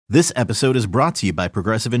This episode is brought to you by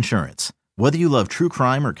Progressive Insurance. Whether you love true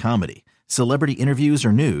crime or comedy, celebrity interviews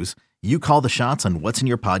or news, you call the shots on what's in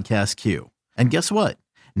your podcast queue. And guess what?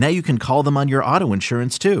 Now you can call them on your auto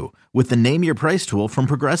insurance too with the Name Your Price tool from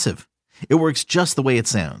Progressive. It works just the way it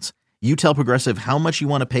sounds. You tell Progressive how much you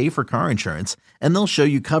want to pay for car insurance, and they'll show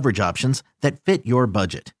you coverage options that fit your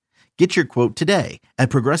budget. Get your quote today at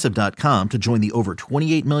Progressive.com to join the over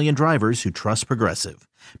 28 million drivers who trust Progressive.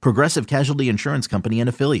 Progressive Casualty Insurance Company and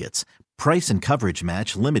Affiliates. Price and coverage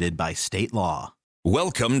match limited by state law.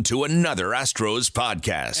 Welcome to another Astros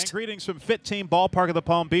podcast. And greetings from Fit Team Ballpark of the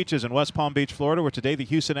Palm Beaches in West Palm Beach, Florida, where today the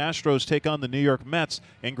Houston Astros take on the New York Mets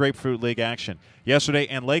in Grapefruit League action. Yesterday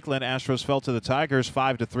in Lakeland, Astros fell to the Tigers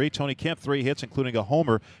 5-3. Tony Kemp, 3 hits, including a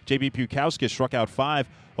homer. J.B. Bukowski struck out 5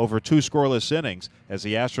 over 2 scoreless innings, as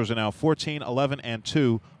the Astros are now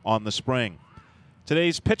 14-11-2 on the spring.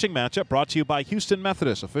 Today's pitching matchup brought to you by Houston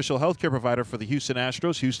Methodist, official healthcare provider for the Houston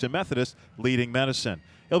Astros. Houston Methodist, leading medicine.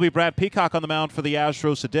 It'll be Brad Peacock on the mound for the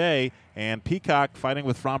Astros today, and Peacock fighting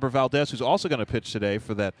with Framber Valdez, who's also going to pitch today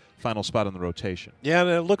for that final spot in the rotation. Yeah, and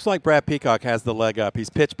it looks like Brad Peacock has the leg up. He's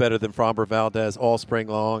pitched better than Framber Valdez all spring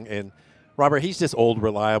long, and Robert, he's just old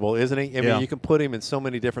reliable, isn't he? I mean, you can put him in so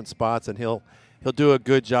many different spots, and he'll do a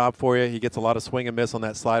good job for you. He gets a lot of swing and miss on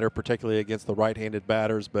that slider, particularly against the right-handed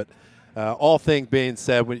batters, but all things being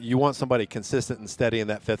said, you want somebody consistent and steady in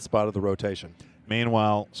that fifth spot of the rotation.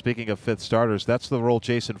 Meanwhile, speaking of fifth starters, that's the role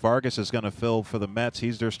Jason Vargas is going to fill for the Mets.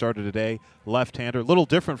 He's their starter today, left-hander. A little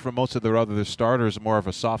different from most of their other starters, more of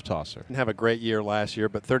a soft tosser. Didn't have a great year last year,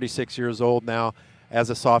 but 36 years old now. As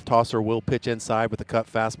a soft tosser, will pitch inside with the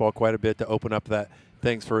cut fastball quite a bit to open up that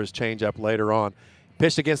things for his changeup later on.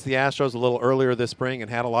 Pitched against the Astros a little earlier this spring and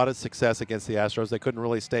had a lot of success against the Astros. They couldn't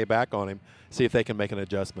really stay back on him, see if they can make an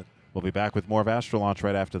adjustment. We'll be back with more of Astro Launch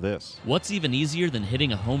right after this. What's even easier than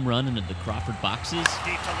hitting a home run into the Crawford boxes?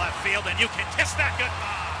 Deep to left field, and you can kiss that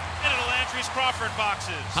goodbye into Landry's Crawford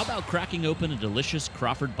boxes. How about cracking open a delicious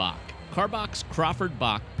Crawford Bach? Carbox Crawford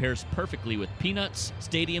Bach pairs perfectly with peanuts,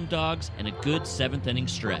 stadium dogs, and a good seventh-inning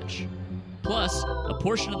stretch. Plus, a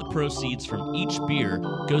portion of the proceeds from each beer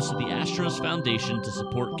goes to the Astros Foundation to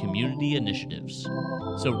support community initiatives.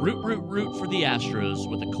 So root for the Astros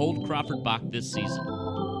with a cold Crawford Bach this season.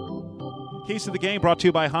 Keys to the Game brought to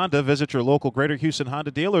you by Honda. Visit your local Greater Houston Honda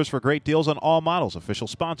dealers for great deals on all models. Official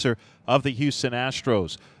sponsor of the Houston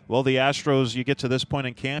Astros. Well, the Astros, you get to this point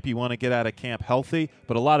in camp, you want to get out of camp healthy,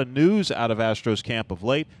 but a lot of news out of Astros camp of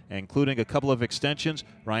late, including a couple of extensions.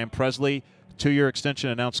 Ryan Presley, 2-year extension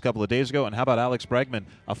announced a couple of days ago. And how about Alex Bregman,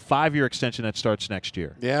 a 5-year extension that starts next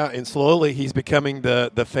year? Yeah, and slowly he's becoming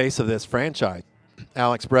the face of this franchise.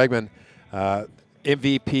 Alex Bregman,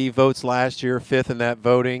 MVP votes last year, 5th in that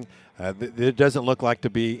voting. It doesn't look like to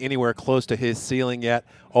be anywhere close to his ceiling yet.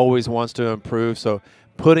 Always wants to improve. So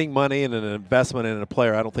putting money in an investment in a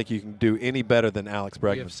player, I don't think you can do any better than Alex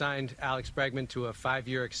Bregman. We have signed Alex Bregman to a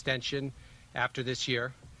 5-year extension after this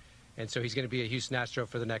year. And so he's going to be a Houston Astro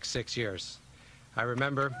for the next 6 years. I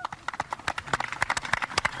remember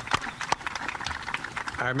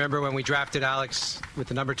when we drafted Alex with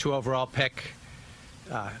the number 2 overall pick.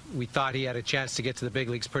 We thought he had a chance to get to the big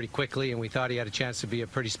leagues pretty quickly, and we thought he had a chance to be a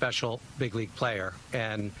pretty special big league player.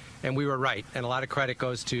 And we were right. And a lot of credit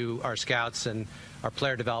goes to our scouts and our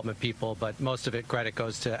player development people, but most of it credit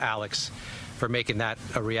goes to Alex for making that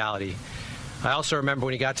a reality. I also remember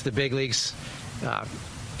when he got to the big leagues,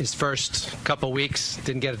 his first couple weeks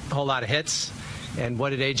didn't get a whole lot of hits. And what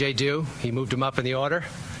did AJ do? He moved him up in the order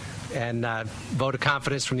and vote of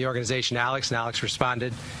confidence from the organization, Alex, and Alex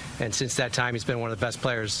responded. And since that time, he's been one of the best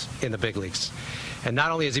players in the big leagues. And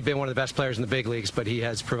not only has he been one of the best players in the big leagues, but he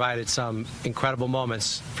has provided some incredible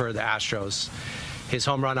moments for the Astros. His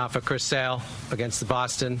home run off of Chris Sale against the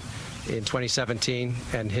Boston in 2017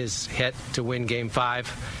 and his hit to win Game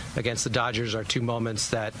 5 against the Dodgers are 2 moments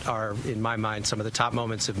that are, in my mind, some of the top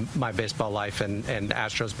moments of my baseball life and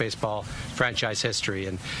Astros baseball franchise history.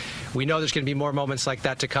 And we know there's going to be more moments like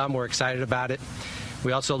that to come. We're excited about it.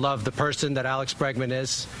 We also love the person that Alex Bregman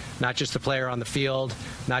is, not just the player on the field,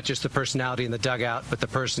 not just the personality in the dugout, but the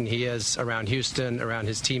person he is around Houston, around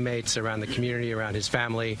his teammates, around the community, around his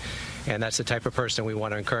family. And that's the type of person we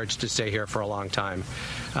want to encourage to stay here for a long time.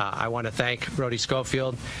 I want to thank Brody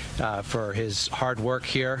Schofield for his hard work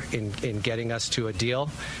here in getting us to a deal.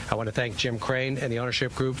 I want to thank Jim Crane and the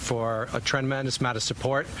ownership group for a tremendous amount of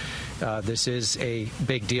support. This is a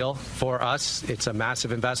big deal for us. It's a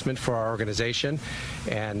massive investment for our organization.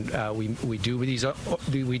 And we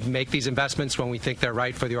make these investments when we think they're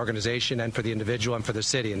right for the organization and for the individual and for the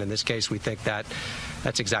city. And in this case, we think that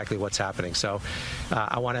that's exactly what's happening. So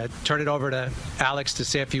I want to turn it over to Alex to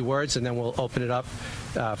say a few words, and then we'll open it up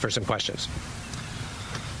for some questions.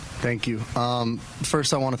 Thank you.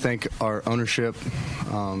 First, I want to thank our ownership.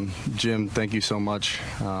 Jim, thank you so much.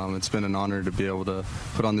 It's been an honor to be able to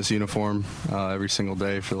put on this uniform every single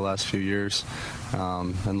day for the last few years,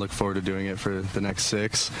 and look forward to doing it for the next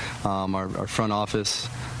 6. Our front office,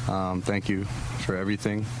 thank you for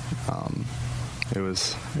everything. It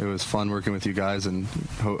was fun working with you guys, and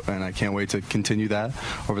I can't wait to continue that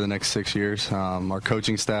over the next 6 years. Our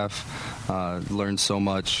coaching staff learned so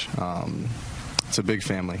much. It's a big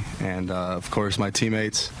family, and of course my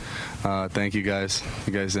teammates. Thank you guys.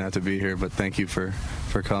 You guys didn't have to be here, but thank you for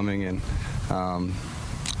coming, and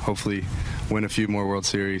hopefully win a few more World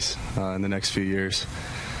Series in the next few years.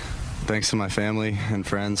 Thanks to my family and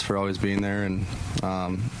friends for always being there, and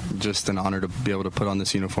just an honor to be able to put on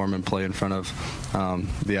this uniform and play in front of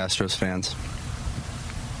the Astros fans.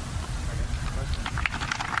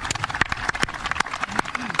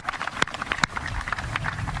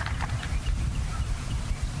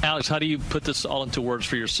 Alex, how do you put this all into words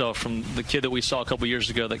for yourself, from the kid that we saw a couple years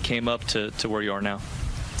ago that came up to where you are now?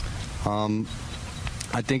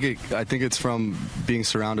 I think it's from being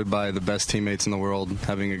surrounded by the best teammates in the world,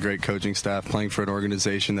 having a great coaching staff, playing for an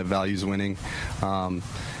organization that values winning,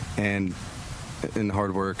 and in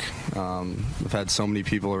hard work. I've had so many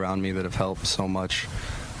people around me that have helped so much,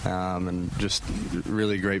 and just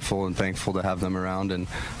really grateful and thankful to have them around. And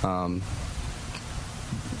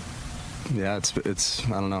yeah, it's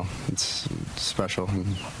I don't know, it's special,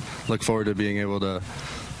 and look forward to being able to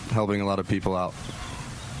helping a lot of people out.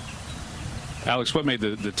 Alex, what made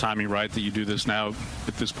the timing right that you do this now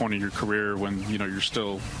at this point in your career, when you're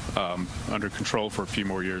still under control for a few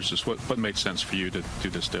more years? Just what made sense for you to do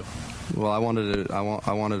this deal? Well, I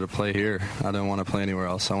wanted to play here. I didn't want to play anywhere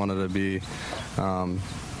else. I wanted to be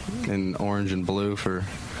in orange and blue for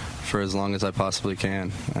as long as I possibly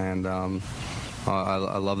can, and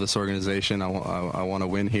I love this organization. I want to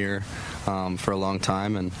win here for a long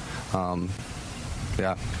time, and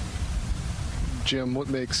yeah. Jim, what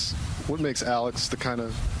makes Alex the kind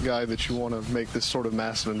of guy that you want to make this sort of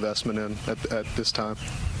massive investment in at this time?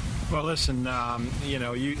 Well, listen,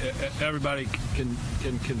 everybody can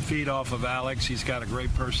feed off of Alex. He's got a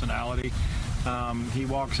great personality. He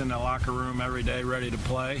walks in the locker room every day ready to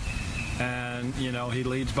play. And, he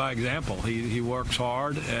leads by example. He works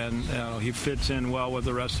hard, and he fits in well with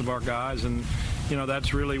the rest of our guys. And,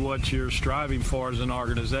 that's really what you're striving for as an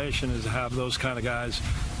organization, is to have those kind of guys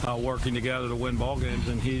working together to win ball games.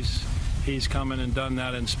 And he's come in and done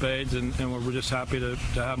that in spades, and we're just happy to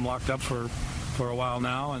have him locked up for a while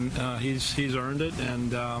now. And he's earned it,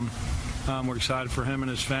 and we're excited for him and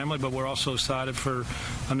his family, but we're also excited for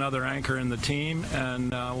another anchor in the team,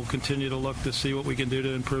 and we'll continue to look to see what we can do to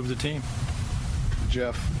improve the team.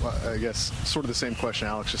 Jeff, I guess sort of the same question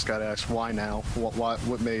Alex just got asked. Why now?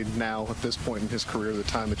 What made now, at this point in his career, the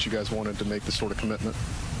time that you guys wanted to make this sort of commitment?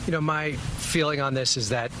 My feeling on this is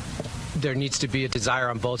that there needs to be a desire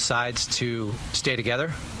on both sides to stay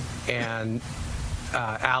together, and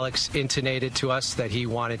Alex intonated to us that he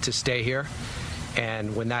wanted to stay here.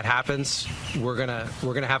 And when that happens, we're gonna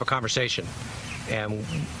have a conversation. And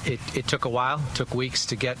it took a while, took weeks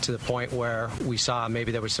to get to the point where we saw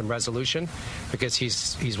maybe there was some resolution, because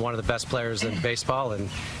he's one of the best players in baseball, and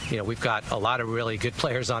we've got a lot of really good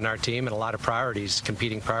players on our team and a lot of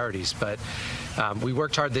competing priorities. But we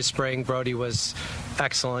worked hard this spring. Brody was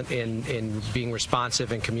excellent in being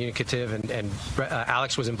responsive and communicative, and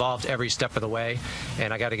Alex was involved every step of the way.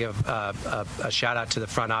 And I got to give a shout out to the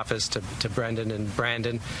front office, to Brendan and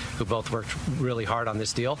Brandon, who both worked really hard on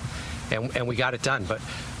this deal, and we got it done. But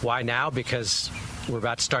why now? Because we're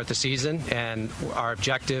about to start the season, and our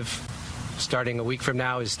objective starting a week from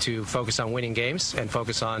now is to focus on winning games and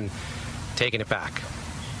focus on taking it back.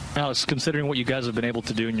 Alex, considering what you guys have been able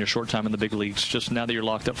to do in your short time in the big leagues, just now that you're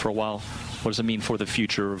locked up for a while, what does it mean for the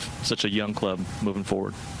future of such a young club moving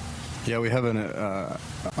forward? Yeah, we have an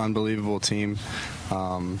unbelievable team.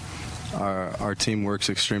 Our team works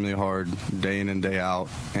extremely hard day in and day out,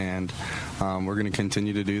 and we're going to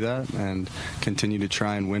continue to do that and continue to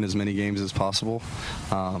try and win as many games as possible.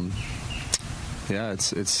 Yeah,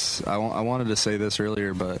 I wanted to say this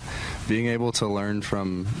earlier, but being able to learn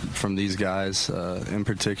from these guys, in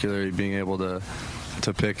particular, being able to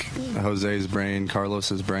pick Jose's brain,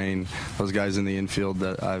 Carlos's brain, those guys in the infield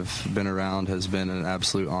that I've been around, has been an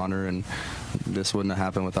absolute honor, and this wouldn't have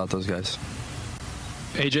happened without those guys.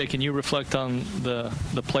 AJ, can you reflect on the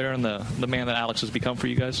player and the man that Alex has become for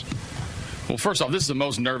you guys? Well, first off, this is the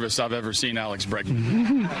most nervous I've ever seen Alex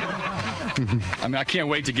Bregman. I mean, I can't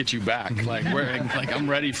wait to get you back. Like I'm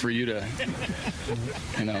ready for you to,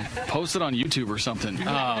 post it on YouTube or something.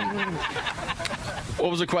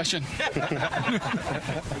 What was the question?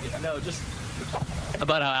 No, just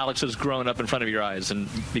about how Alex has grown up in front of your eyes and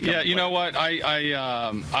become. Yeah, you know what?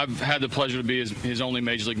 I've had the pleasure to be his only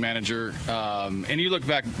major league manager. And you look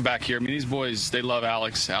back here. I mean, these boys, they love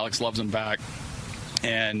Alex. Alex loves them back.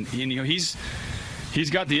 And he's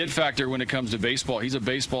got the it factor when it comes to baseball. He's a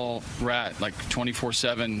baseball rat, like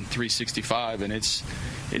 24/7, 365, and it's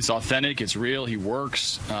authentic. It's real. He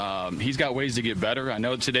works. He's got ways to get better. I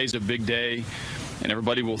know today's a big day, and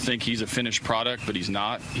everybody will think he's a finished product, but he's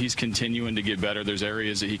not. He's continuing to get better. There's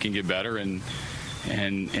areas that he can get better and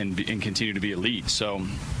continue to be elite. So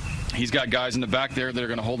he's got guys in the back there that are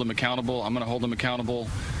going to hold him accountable. I'm going to hold him accountable.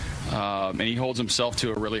 And he holds himself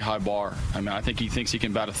to a really high bar. I mean, I think he thinks he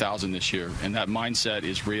can bat 1,000 this year, and that mindset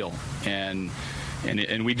is real. And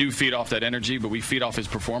we do feed off that energy, but we feed off his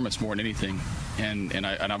performance more than anything. And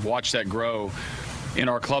I've watched that grow in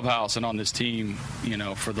our clubhouse and on this team,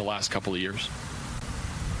 for the last couple of years.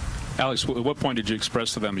 Alex, at what point did you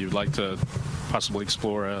express to them you'd like to possibly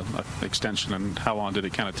explore an extension, and how long did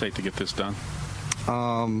it kind of take to get this done?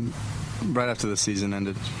 Right after the season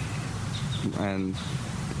ended, and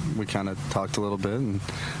we kind of talked a little bit,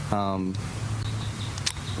 and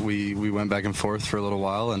we went back and forth for a little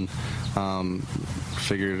while, and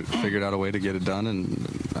figured out a way to get it done, and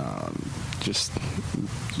I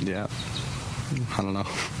don't know.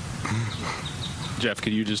 Jeff,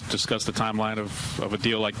 could you just discuss the timeline of a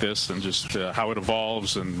deal like this, and just how it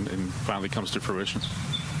evolves and finally comes to fruition?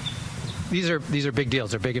 These are big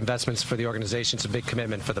deals. They're big investments for the organization. It's a big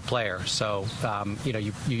commitment for the player. So,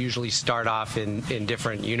 you usually start off in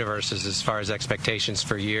different universes as far as expectations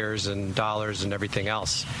for years and dollars and everything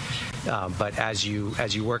else. But as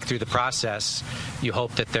you work through the process, you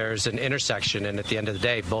hope that there's an intersection, and at the end of the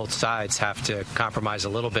day, both sides have to compromise a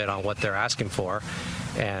little bit on what they're asking for.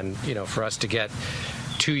 And, for us to get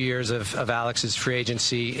 2 years of Alex's free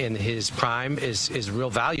agency in his prime is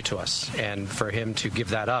real value to us, and for him to give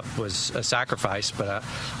that up was a sacrifice. But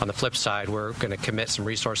on the flip side, we're going to commit some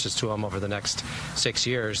resources to him over the next 6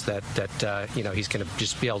 years that he's going to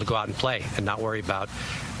just be able to go out and play and not worry about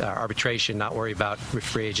arbitration, not worry about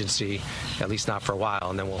free agency, at least not for a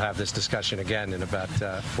while. And then we'll have this discussion again in about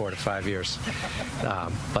 4 to 5 years.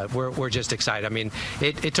 But we're just excited. I mean,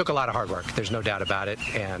 it took a lot of hard work. There's no doubt about it.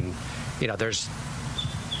 And there's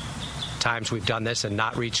times we've done this and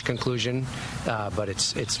not reached conclusion, but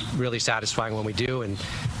it's really satisfying when we do. And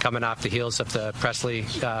coming off the heels of the Presley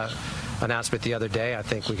announcement the other day, I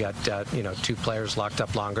think we got 2 players locked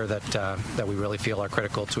up longer that we really feel are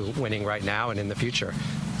critical to winning right now and in the future.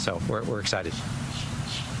 So we're excited.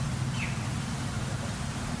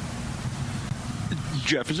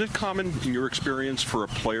 Jeff, is it common in your experience for a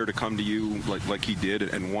player to come to you like he did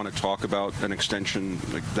and want to talk about an extension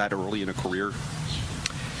like that early in a career?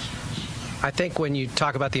 I think when you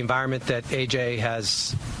talk about the environment that AJ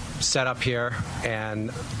has set up here and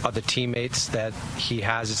the teammates that he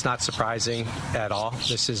has, it's not surprising at all.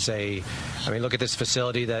 This is look at this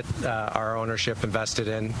facility that our ownership invested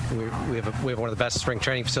in. We have one of the best spring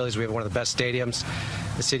training facilities. We have one of the best stadiums.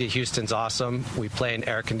 The city of Houston's awesome. We play in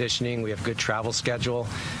air conditioning. We have a good travel schedule.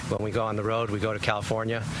 When we go on the road, we go to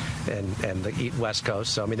California and the West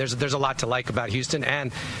Coast. So, there's a lot to like about Houston.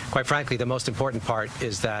 And quite frankly, the most important part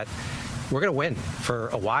is that we're going to win for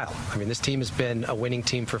a while. This team has been a winning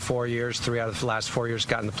team for 4 years. 3 out of the last 4 years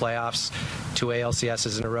got in the playoffs, 2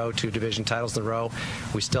 ALCSs in a row, 2 division titles in a row.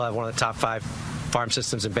 We still have one of the top 5 farm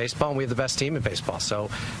systems in baseball, and we have the best team in baseball. So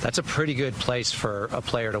that's a pretty good place for a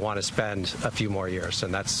player to want to spend a few more years,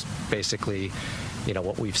 and that's basically,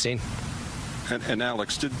 what we've seen. And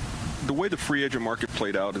Alex, did the way the free agent market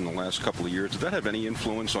played out in the last couple of years, did that have any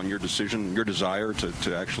influence on your decision, your desire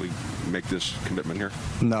to actually make this commitment here?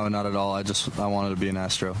 No, not at all. I wanted to be an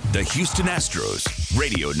Astro. The Houston Astros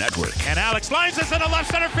Radio Network. And Alex lines us into left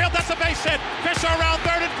center field. That's a base hit. Fisher around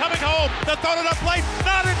third and coming home. The throw to the plate.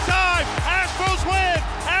 Not in time. Astros win.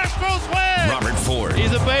 Astros win. Robert Ford.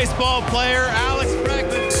 He's a baseball player. Alex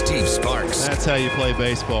Bregman. Steve Sparks. That's how you play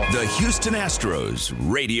baseball. The Houston Astros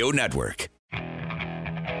Radio Network.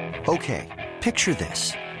 Okay, picture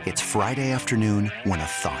this. It's Friday afternoon when a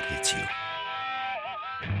thought hits you.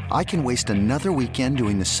 I can waste another weekend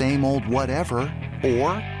doing the same old whatever,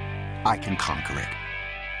 or I can conquer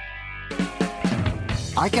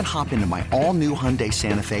it. I can hop into my all-new Hyundai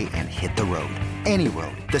Santa Fe and hit the road. Any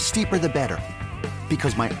road. The steeper, the better.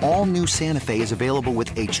 Because my all-new Santa Fe is available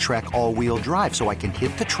with H-Track all-wheel drive, so I can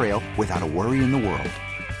hit the trail without a worry in the world.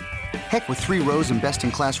 Heck, with 3 rows and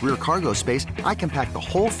best-in-class rear cargo space, I can pack the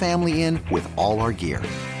whole family in with all our gear.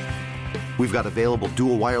 We've got available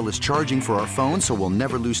dual wireless charging for our phones, so we'll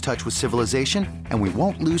never lose touch with civilization, and we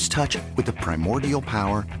won't lose touch with the primordial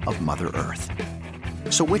power of Mother Earth.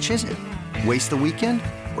 So which is it? Waste the weekend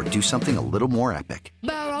or do something a little more epic?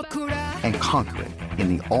 And conquer it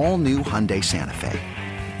in the all-new Hyundai Santa Fe.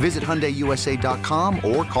 Visit HyundaiUSA.com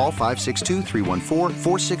or call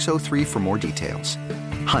 562-314-4603 for more details.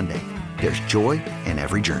 Hyundai, there's joy in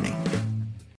every journey.